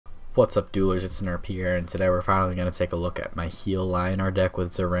What's up, Duelers? It's Nerp here, and today we're finally going to take a look at my heal Lyonar deck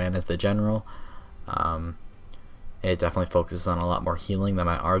with Zoran as the general. It definitely focuses on a lot more healing than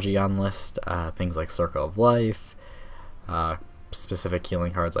my Argion list. Things like Circle of Life, specific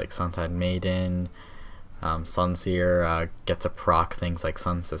healing cards like Suntide Maiden, Sunseer get to proc things like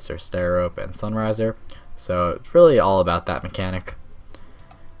Sun Sister, Starope, and Sunriser. So it's really all about that mechanic.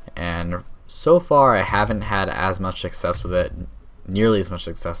 And so far I haven't had as much success with it, nearly as much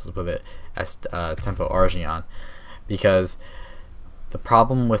success with it as Tempo Argion, because the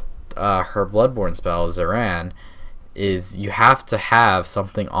problem with her Bloodborne spell, Zoran, is you have to have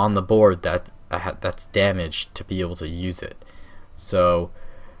something on the board that that's damaged to be able to use it. So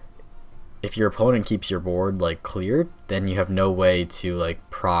if your opponent keeps your board like cleared, then you have no way to like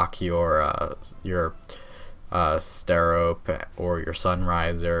proc your Starope or your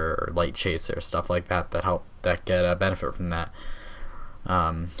Sunriser or Light Chaser, stuff like that that get a benefit from that.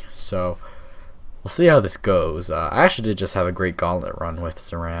 So we'll see how this goes. I actually did just have a great gauntlet run with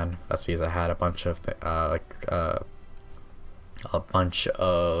Zoran. That's because I had a bunch of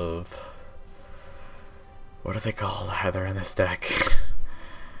what are they called? They're in this deck.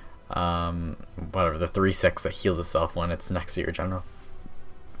 Whatever, the 3/6 that heals itself when it's next to your general.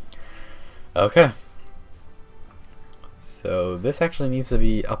 Okay. So this actually needs to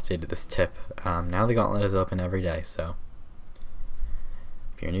be updated, this tip. Now the gauntlet is open every day, so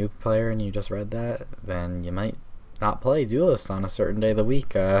if you're a new player and you just read that, then you might not play Duelyst on a certain day of the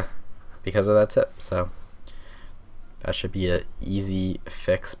week because of that tip. So that should be an easy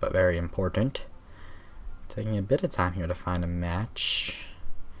fix, but very important. Taking a bit of time here to find a match.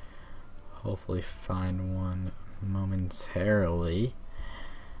 Hopefully find one momentarily.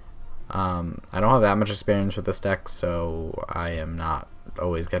 I don't have that much experience with this deck, so I am not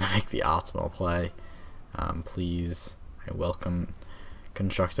always going to make the optimal play. Please, I welcome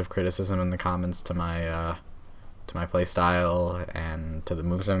constructive criticism in the comments to my play style and to the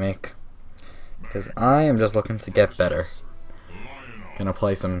moves I make, because I am just looking to get better. Gonna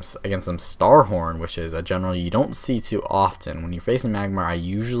play against some Starhorn, which is a general you don't see too often. When you're facing Magmar, I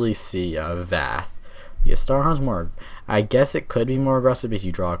usually see Vath. Yeah, Starhorn's more, I guess it could be more aggressive because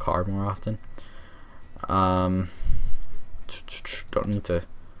you draw a card more often. Don't need to.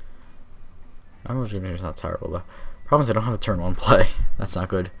 Emerald Rejuvenator's not terrible though. Problem is I don't have a turn 1 play. That's not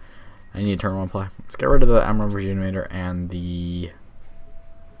good. I need a turn 1 play. Let's get rid of the Emerald Rejuvenator and the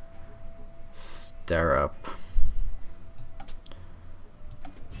Starope.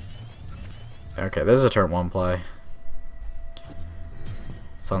 Okay, there's a turn 1 play.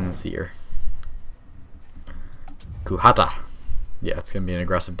 Sunseer. Kuhata. Yeah, it's going to be an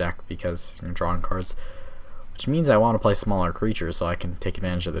aggressive deck because I'm drawing cards, which means I want to play smaller creatures so I can take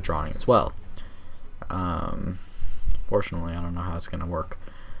advantage of the drawing as well. Fortunately, I don't know how it's going to work.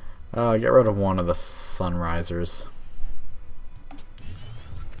 Get rid of one of the Sunrisers.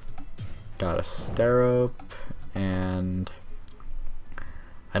 Got a Starope, and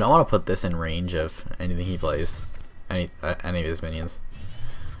I don't want to put this in range of anything he plays, any of his minions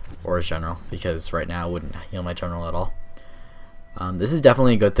or his general, because right now it wouldn't heal my general at all. This is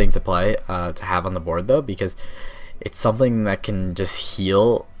definitely a good thing to play, to have on the board though, because it's something that can just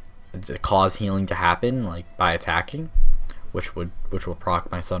heal, cause healing to happen, like by attacking, which will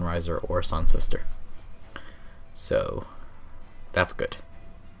proc my Sunriser or Sun Sister. So that's good.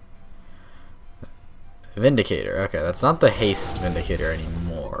 Vindicator. Okay, that's not the haste Vindicator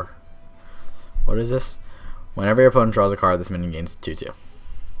anymore. What is this? Whenever your opponent draws a card, this minion gains 2/2.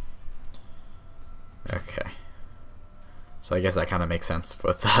 Okay. So I guess that kind of makes sense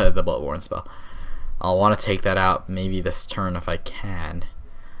with the Bloodborne spell. I'll want to take that out maybe this turn if I can.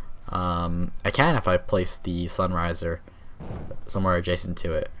 I can if I place the Sunriser somewhere adjacent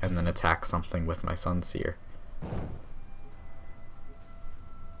to it and then attack something with my Sunseer.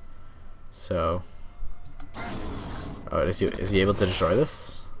 So, oh, is he able to destroy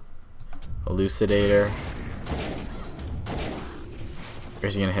this? Elucidator. Or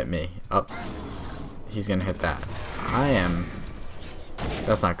is he gonna hit me? Up. He's gonna hit that.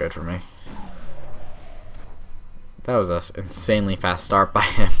 That's not good for me. That was an insanely fast start by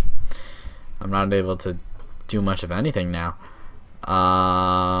him. I'm not able to do much of anything now.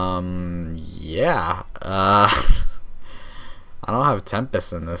 Yeah. I don't have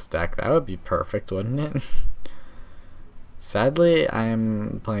Tempest in this deck. That would be perfect, wouldn't it? Sadly, I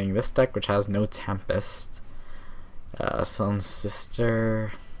am playing this deck, which has no Tempest. Sun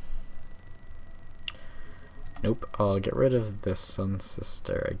Sister. Nope. I'll get rid of this Sun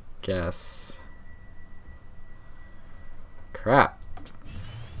Sister, I guess. Crap.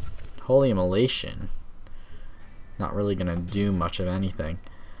 Holy Immolation. Not really gonna do much of anything.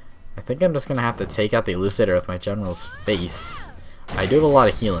 I think I'm just gonna have to take out the Elucidator with my general's face. I do have a lot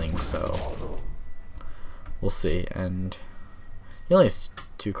of healing, so we'll see. And he only has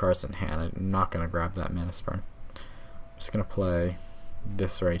 2 cards in hand. I'm not gonna grab that Mana Spurn. I'm just gonna play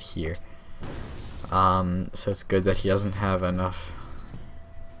this right here. So it's good that he doesn't have enough.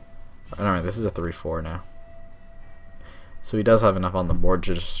 Alright, this is a 3/4 now. So he does have enough on the board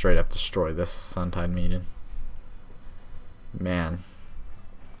to just straight up destroy this Suntide Maiden. Man,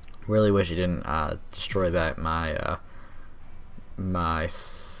 really wish he didn't destroy that my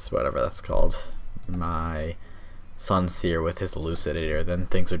whatever that's called, my Sunseer with his Elucidator. Then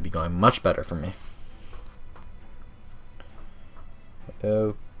things would be going much better for me.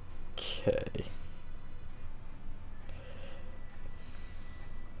 Okay.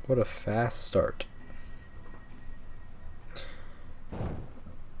 What a fast start.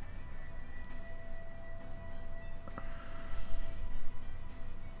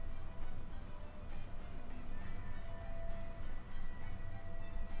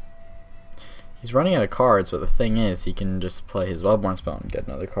 He's running out of cards, but the thing is, he can just play his Wellborn spell and get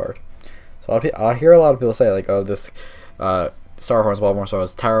another card. So I hear a lot of people say, like, oh, this Starhorn's Wellborn spell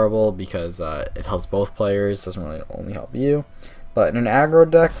is terrible because it helps both players, doesn't really only help you. But in an aggro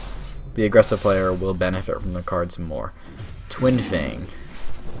deck, the aggressive player will benefit from the cards more. Twin Fang.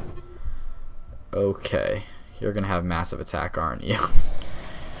 Okay, you're gonna have massive attack, aren't you?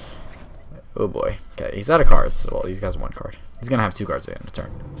 Oh boy. Okay, he's out of cards. Well, he's got 1 card. He's gonna have 2 cards at the end of the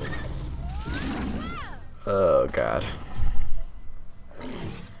turn. Oh god.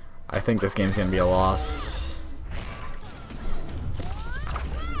 I think this game's gonna be a loss.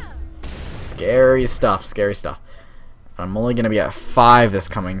 Scary stuff, scary stuff. I'm only gonna be at 5 this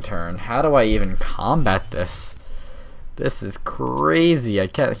coming turn. How do I even combat this? This is crazy. I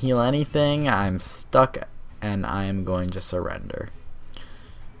can't heal anything. I'm stuck and I am going to surrender.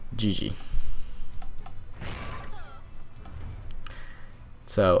 GG.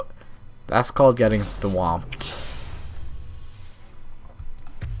 So that's called getting thwomped.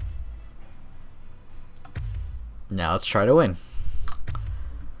 Now let's try to win.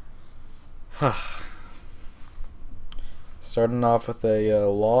 Starting off with a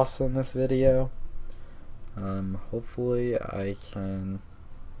loss in this video. Hopefully I can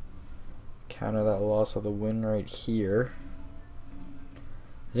counter that loss with a win right here.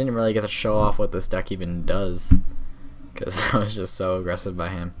 I didn't really get to show off what this deck even does because I was just so aggressive by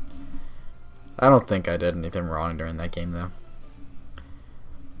him. I don't think I did anything wrong during that game though.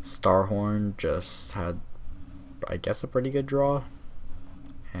 Starhorn just had, I guess, a pretty good draw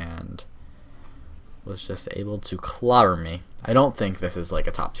and was just able to clobber me. I don't think this is like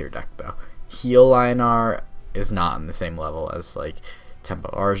a top tier deck though. Heal Lyonar is not on the same level as like Tempo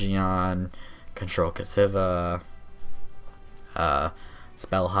Argion, Control Cassiva,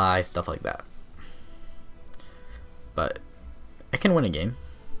 Spell High, stuff like that. But I can win a game.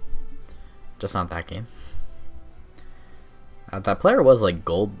 Just not that game. That player was like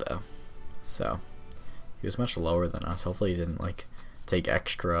gold though, so he was much lower than us. Hopefully he didn't like take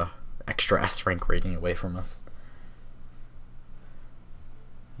extra S rank rating away from us.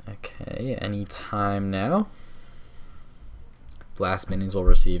 Okay, any time now. Blast minions will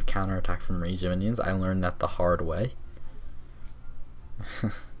receive counterattack from rage minions. I learned that the hard way.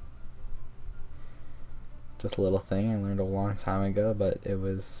 Just a little thing I learned a long time ago, but it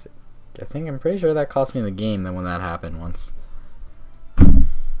was, I'm pretty sure that cost me the game then when that happened once.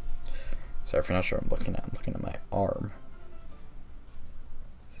 Sorry if you're not sure what I'm looking at. I'm looking at my arm.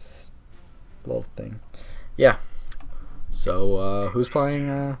 Just a little thing. Yeah. So, who's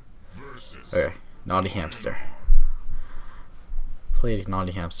playing, okay, Naughty Hamster. Played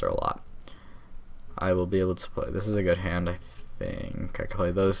Naughty Hamster a lot. I will be able to play, this is a good hand, I think. I can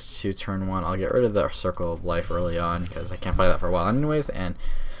play those 2 turn 1. I'll get rid of the Circle of Life early on, because I can't play that for a while anyways, and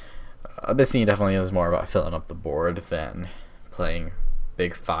Abyssinian definitely is more about filling up the board than playing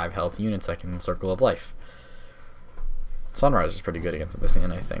big 5 health units like in Circle of Life. Sunrise is pretty good against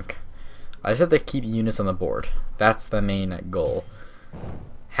Abyssinian, I think. I just have to keep units on the board. That's the main goal.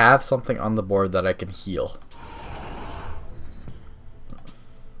 Have something on the board that I can heal.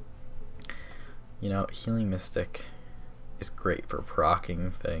 You know, Healing Mystic is great for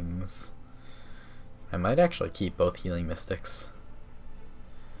proccing things. I might actually keep both Healing Mystics,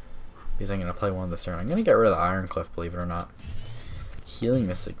 because I'm going to play one this turn. I'm going to get rid of the Iron Cliff, believe it or not. Healing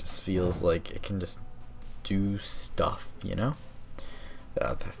Mystic just feels like it can just do stuff, you know?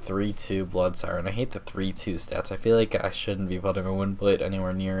 The 3/2 Blood Siren. I hate the 3/2 stats. I feel like I shouldn't be putting a Windblade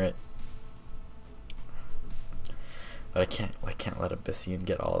anywhere near it. But I can't let Abyssinian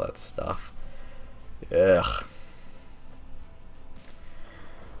get all that stuff. Ugh.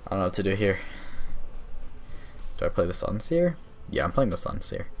 don't know what to do here. Do I play the Sunseer? Yeah, I'm playing the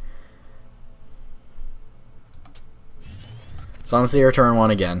Sunseer. Sunseer turn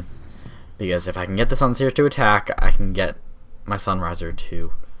 1 again. Because if I can get the Sunseer to attack, I can get my Sunriser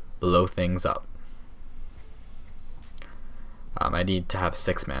to blow things up. I need to have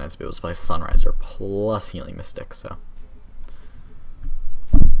 6 mana to be able to play Sunriser plus Healing Mystic, so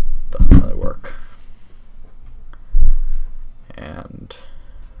doesn't really work. And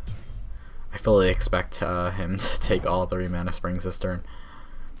I fully expect him to take all 3 mana springs this turn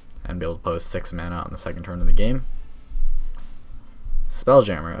and be able to post 6 mana on the second turn of the game.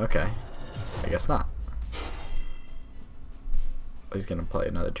 Spelljammer, okay. I guess not. He's gonna play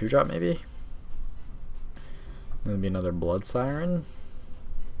another 2-drop maybe? Maybe another Blood Siren?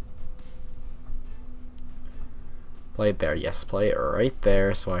 Play it there, yes, play it right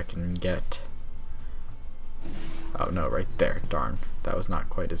there so I can get... Oh no, right there, darn. That was not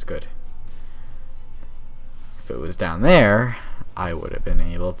quite as good. If it was down there, I would have been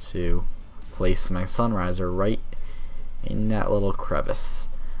able to place my Sunriser right in that little crevice.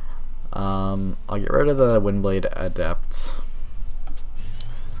 I'll get rid of the Windblade Adept.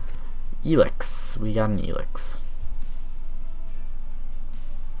 Elix. We got an Elix.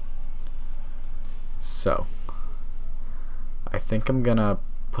 So, I think I'm gonna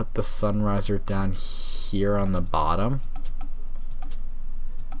put the Sunriser down here on the bottom.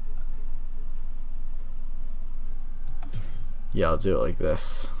 Yeah, I'll do it like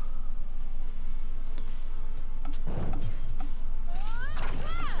this.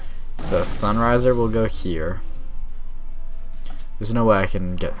 So Sunriser will go here. There's no way I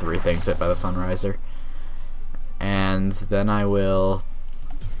can get 3 things hit by the Sunriser. And then I will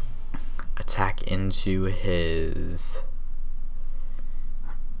attack into his...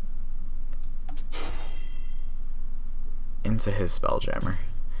 Spelljammer.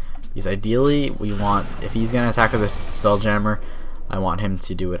 Because ideally, we want, if he's going to attack with this Spelljammer, I want him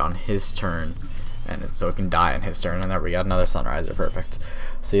to do it on his turn, and so it can die on his turn, and there we got another Sunriser, perfect.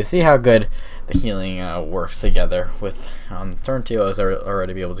 So you see how good the healing works together with, on turn 2 I was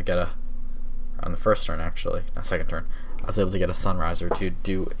already be able to get a, on the first turn actually, not second turn, I was able to get a Sunriser to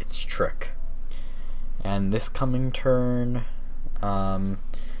do its trick. And this coming turn,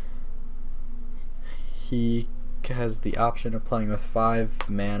 he has the option of playing with 5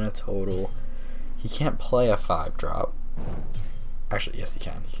 mana total. He can't play a 5-drop. Actually, yes he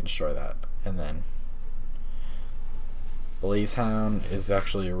can. He can destroy that. And then Blazehound is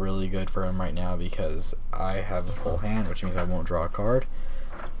actually really good for him right now because I have a full hand, which means I won't draw a card.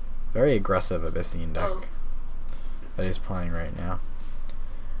 Very aggressive Abyssine deck that he's playing right now.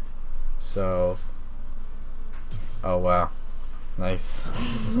 So, oh wow, nice.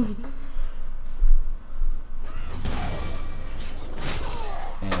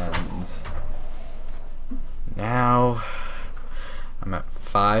 And now I'm at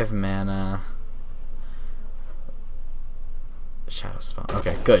 5 mana. Shadow Spawn.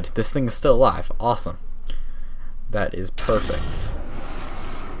 Okay, good. This thing is still alive. Awesome. That is perfect.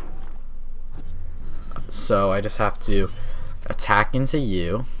 So I just have to attack into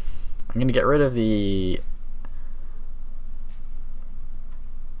you. I'm gonna get rid of the...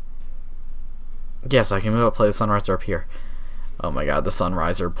 Yeah, so I can move up, play the Sunriser up here. Oh my god, the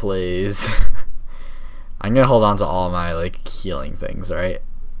Sunriser plays. I'm gonna hold on to all my like healing things, right?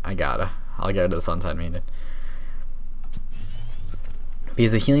 I'll get rid of the Suntide Maiden.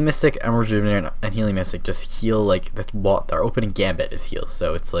 Because the Healing Mystic, Emerald Rejuvenator, and Healing Mystic just heal like their opening gambit is heal,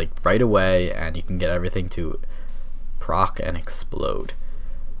 so it's like right away, and you can get everything to proc and explode.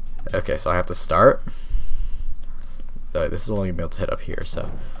 Okay, so I have to start. This is only gonna be able to hit up here,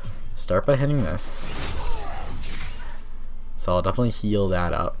 so start by hitting this. So I'll definitely heal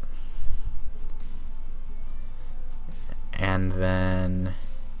that up. And then,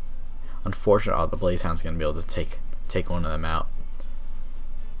 unfortunately, the Blazehound's gonna be able to take one of them out.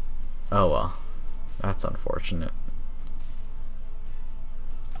 Oh well, that's unfortunate.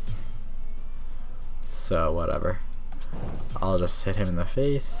 So whatever. I'll just hit him in the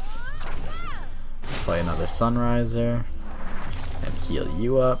face. Play another Sunriser and heal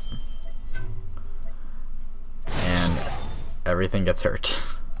you up. And everything gets hurt.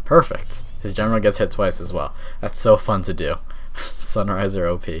 Perfect. His general gets hit twice as well. That's so fun to do. Sunriser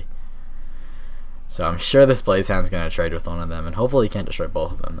OP. So I'm sure this Blazehound's gonna trade with one of them, and hopefully he can't destroy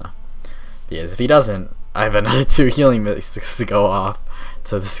both of them though. Because if he doesn't, I have another 2 healing mystics to go off,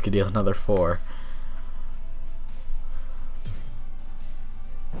 so this could deal another 4.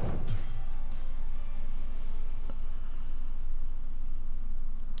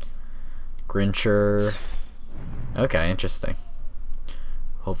 Grincher. Okay, interesting.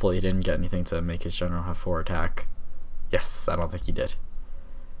 Hopefully he didn't get anything to make his general have 4 attack. Yes, I don't think he did.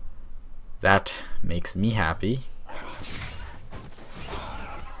 That makes me happy.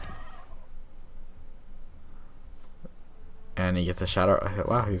 And he gets a shadow.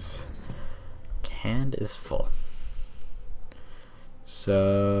 Wow, his hand is full.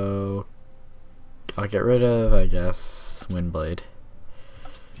 So I'll get rid of, I guess, Windblade.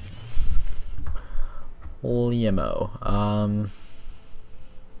 Lyonar.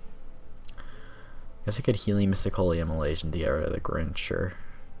 Guess I could Healing Mystic Holy Immolation to get rid of the Grinch, sure.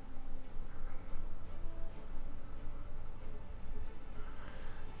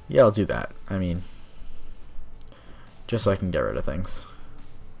 Yeah, I'll do that. I mean, just so I can get rid of things.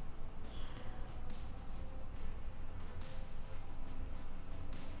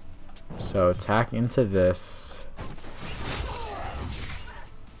 So attack into this.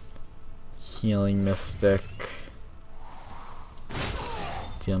 Healing Mystic.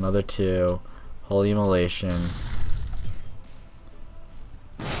 Deal another 2. Holy Immolation.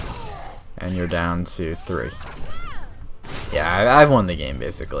 And you're down to 3. Yeah, I've won the game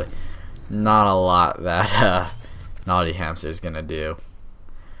basically. Not a lot that Naughty Hamster's gonna do.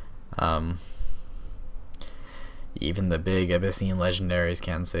 Even the big Abyssinian legendaries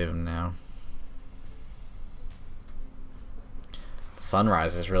can't save him now.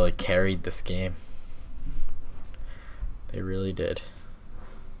 Sunrisers really carried this game. They really did.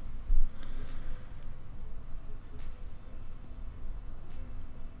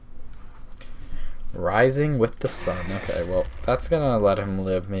 Rising with the Sun. Okay, well, that's gonna let him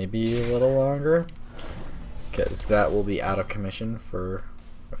live maybe a little longer, because that will be out of commission for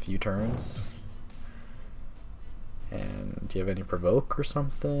a few turns. And do you have any provoke or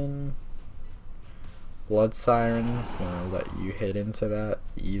something? Blood Siren's gonna let you hit into that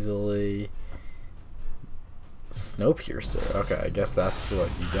easily. Snowpiercer. Okay, I guess that's what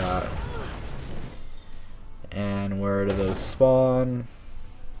you got. And where do those spawn?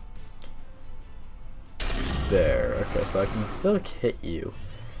 There. Okay, so I can still hit you.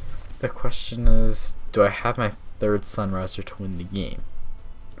 The question is, do I have my 3rd Sunriser to win the game?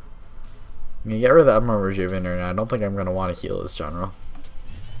 I'm gonna get rid of the Emerald Rejuvenator, and I don't think I'm gonna want to heal this general.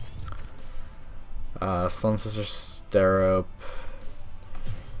 Sun Sister Sterope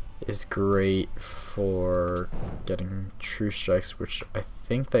is great for getting True Strikes, which I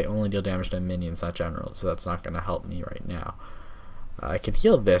think they only deal damage to minions, not generals, so that's not gonna help me right now. I can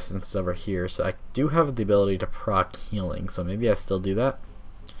heal this since it's over here, so I do have the ability to proc healing, so maybe I still do that.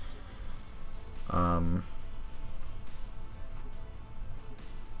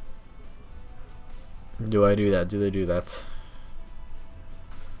 Do I do that? Do they do that?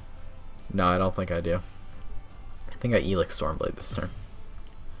 No, I don't think I do. I think I Elix Stormblade this turn.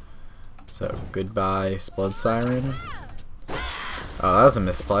 So, goodbye, Blood Siren. Oh, that was a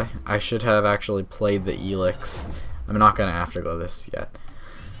misplay. I should have actually played the Elix. I'm not going to afterglow this yet.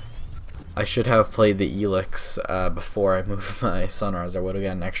 I should have played the Elix before I moved my Sunrise. I would have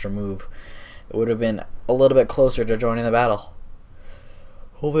got an extra move. It would have been a little bit closer to joining the battle.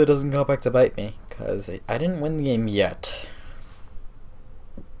 Hopefully it doesn't come back to bite me, because I didn't win the game yet.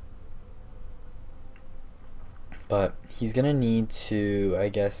 But he's going to need to, I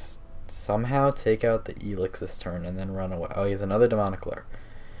guess, somehow take out the Elix this turn and then run away. Oh, he has another Demonic Lure.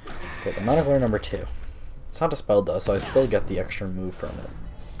 Okay, Demonic Lure number 2. It's not dispelled though, so I still get the extra move from it.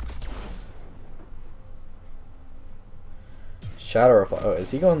 Shadow Reflect. Oh,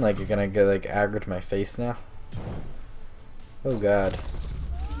 is he going like, gonna get like aggro to my face now? Oh god.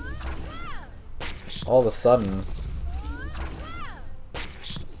 All of a sudden,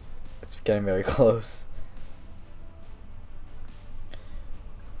 it's getting very close.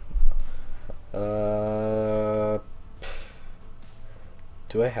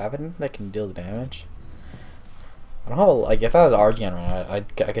 Do I have anything that can deal damage? I don't have a, like, if I was Argent, I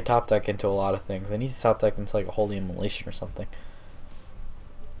could top deck into a lot of things. I need to top deck into like a Holy Immolation or something.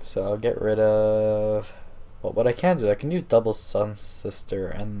 So I'll get rid of, well, what I can do, I can use double Sun Sister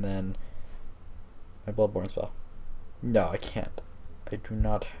and then my Bloodborne spell. No, I can't. I do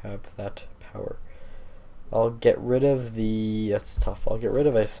not have that power. I'll get rid of the, that's tough. I'll get rid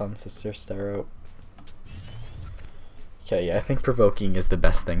of a Sun Sister Sterope. Okay, yeah, I think provoking is the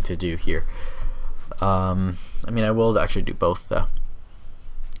best thing to do here. I mean, I will actually do both though.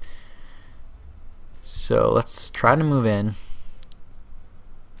 So let's try to move in.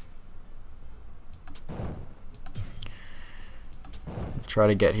 Try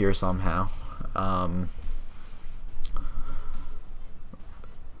to get here somehow.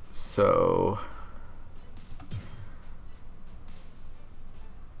 So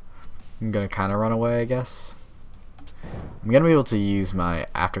I'm gonna kind of run away, I guess. I'm going to be able to use my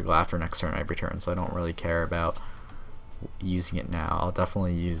Afterglow after next turn every turn, so I don't really care about using it now. I'll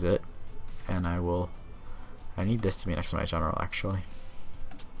definitely use it, and I need this to be next to my general, actually.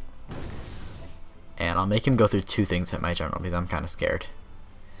 And I'll make him go through 2 things to hit my general, because I'm kind of scared.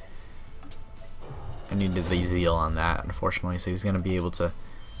 I needed the zeal on that, unfortunately, so he's going to be able to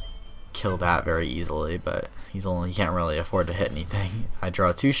kill that very easily, but he can't really afford to hit anything. I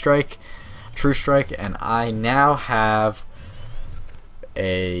draw a 2-strike, True Strike, and I now have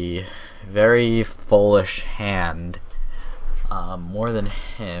a very foolish hand, more than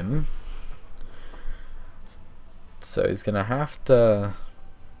him, so he's gonna have to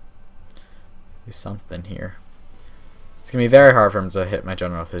do something here. It's gonna be very hard for him to hit my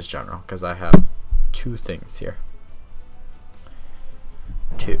general with his general, because I have 2 things here.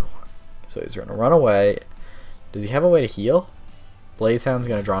 2. So he's gonna run away. Does he have a way to heal? Blazehound's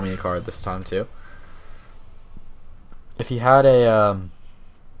gonna draw me a card this time too. If he had a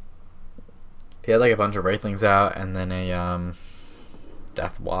if he had like a bunch of Wraithlings out and then a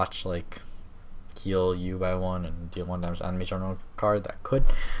Death Watch, like heal you by 1 and deal 1 damage to enemy general card, that could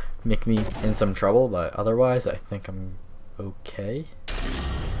make me in some trouble, but otherwise I think I'm okay.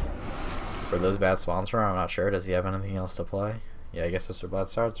 For those bad spawns for him, I'm not sure. Does he have anything else to play? Yeah, I guess those are bad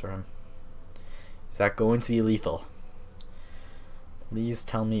starts for him. Is that going to be lethal? Please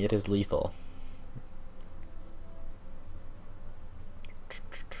tell me it is lethal.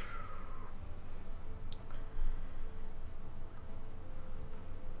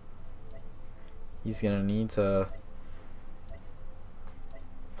 He's gonna need to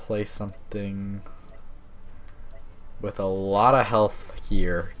play something with a lot of health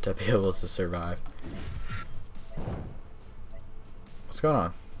here to be able to survive. What's going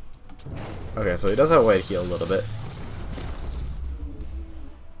on? Okay, so he does have a way to heal a little bit.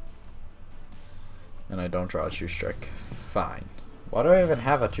 And I don't draw a 2-strike. Fine. Why do I even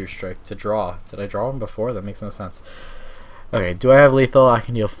have a 2-strike to draw? Did I draw him before? That makes no sense. Okay, do I have lethal? I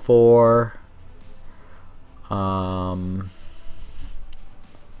can deal 4.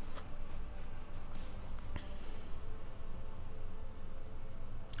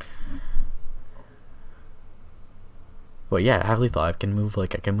 Well, yeah, I have lethal. I can move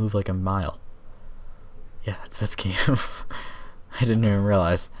like a mile. Yeah, that's game. I didn't even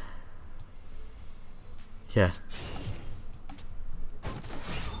realize. Yeah.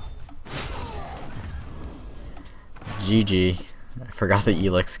 GG. I forgot that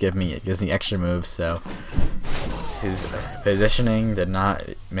Elix gives me extra moves, so his positioning did not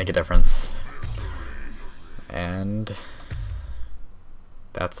make a difference. And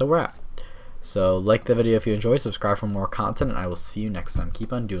that's a wrap. So like the video if you enjoyed, subscribe for more content, and I will see you next time.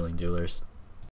 Keep on dueling, duelers.